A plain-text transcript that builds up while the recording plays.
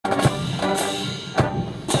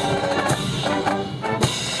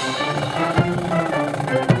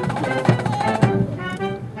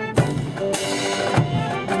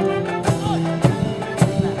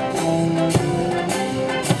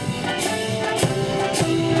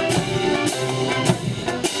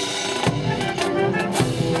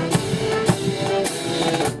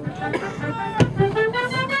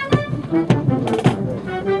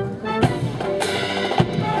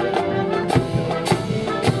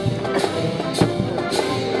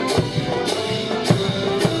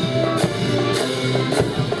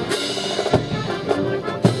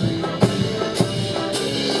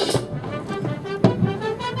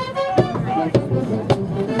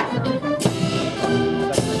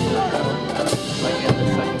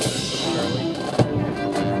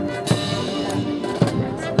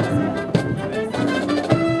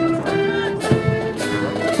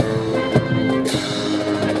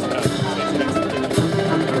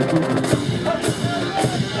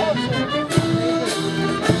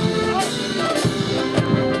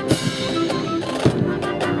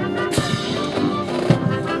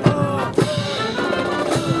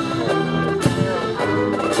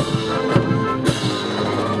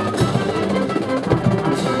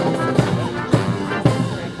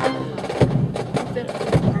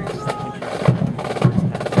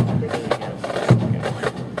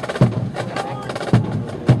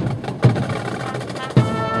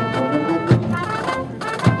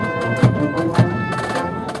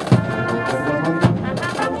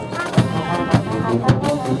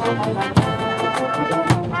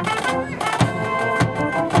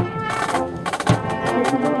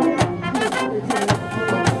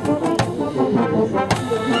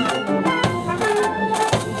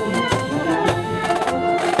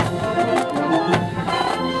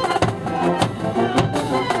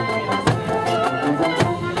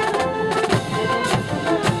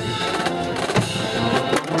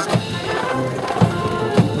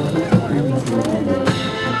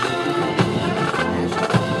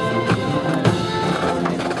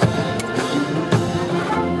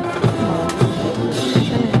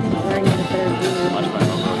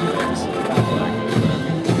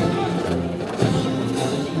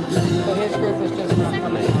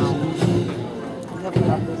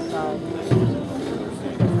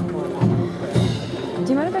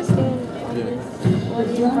Was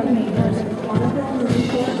running one of the Marine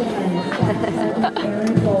Corps bands,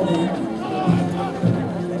 Aaron Golden.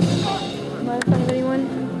 Am I in front of anyone?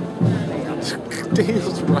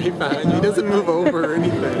 Daniel's right behind you. He doesn't move over or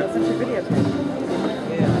anything. That's such a video tape.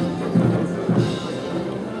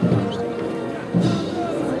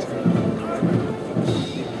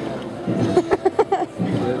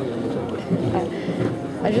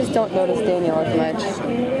 I just don't notice Daniel as much.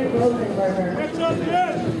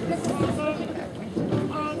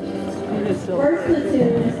 First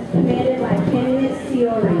platoon is commanded by Kenneth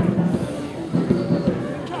Fiore.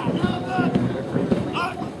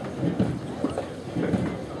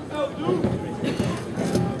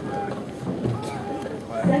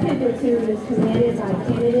 Second platoon is commanded by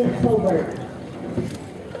Candidate Colbert.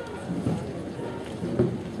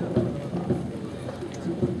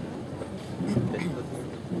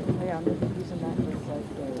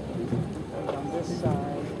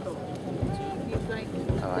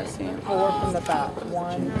 Oh, I see him. 4 from the back.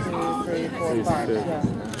 1, 2, 3, 4, 5. Yeah.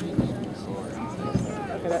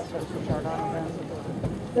 Okay, that's what it's chart on then.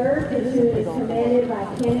 Third platoon is commanded by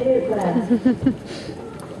Candidate West. Do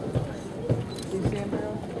you see him,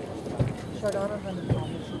 Bill? Chardonna and the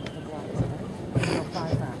Thomas and the Blacks, right? No,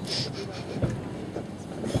 5 back.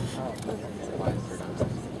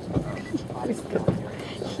 He's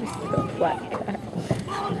the black guy.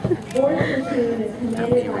 Fourth platoon is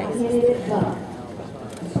commanded by Candidate Buck.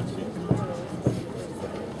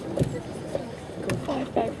 Go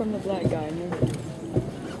 5 back from the black guy.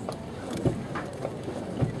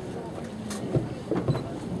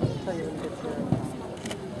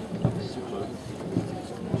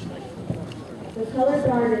 The color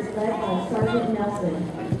guard is led by Sergeant Nelson.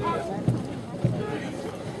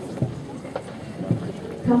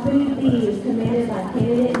 Company B is commanded by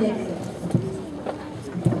Candidate Nixon.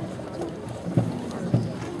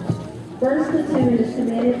 First platoon is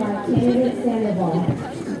commanded by Candidate Sandoval.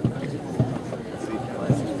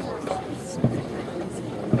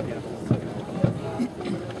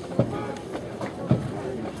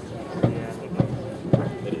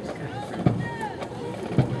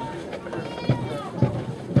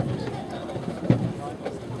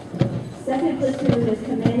 Second platoon is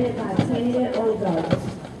commanded by Candidate Ozark.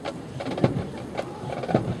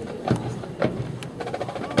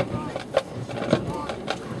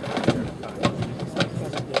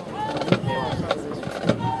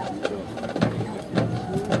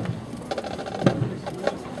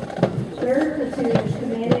 Third platoon is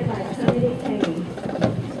commanded by Candidate Kane.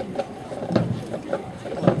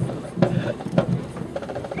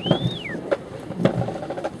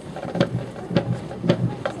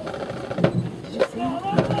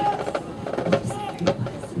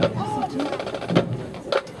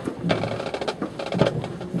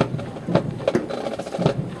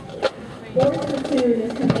 Fourth platoon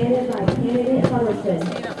is commanded by Candidate Hutterson.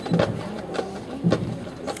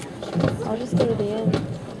 I'll just go to the end.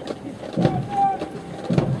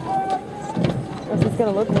 Unless it's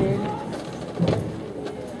gonna look weird.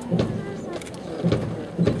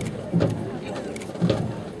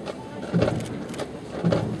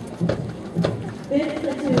 Fifth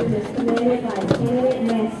platoon is commanded by Candidate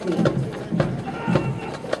Nasty.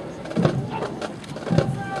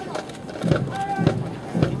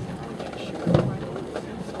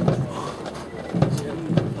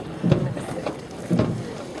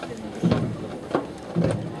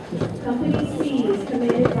 Company C is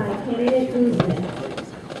commanded by Candidate Guzman.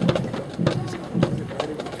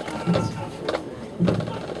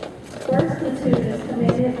 First platoon is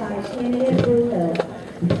commanded by Candidate Bruhill.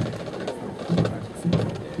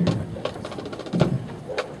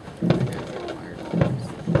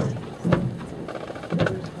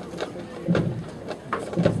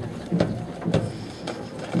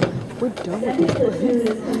 We're done with Second this place. platoon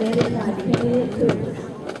is commanded by Candidate Cooper.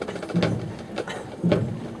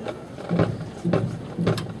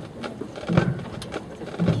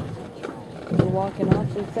 We're walking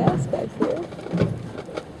awfully fast back here.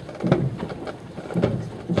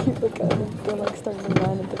 You look at them, they're like starting to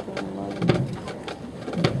line at the front line.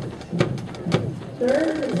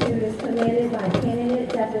 Third platoon is commanded by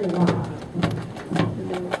Candidate Zephyr.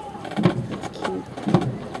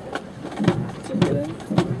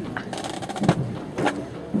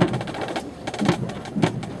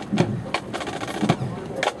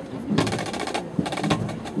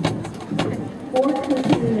 Fourth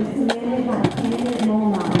platoon is commanded by Candidate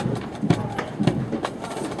Molnar.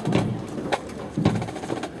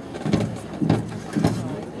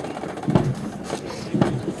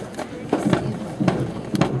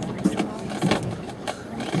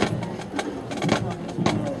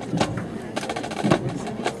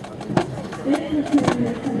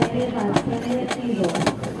 Hay que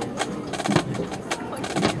dejar,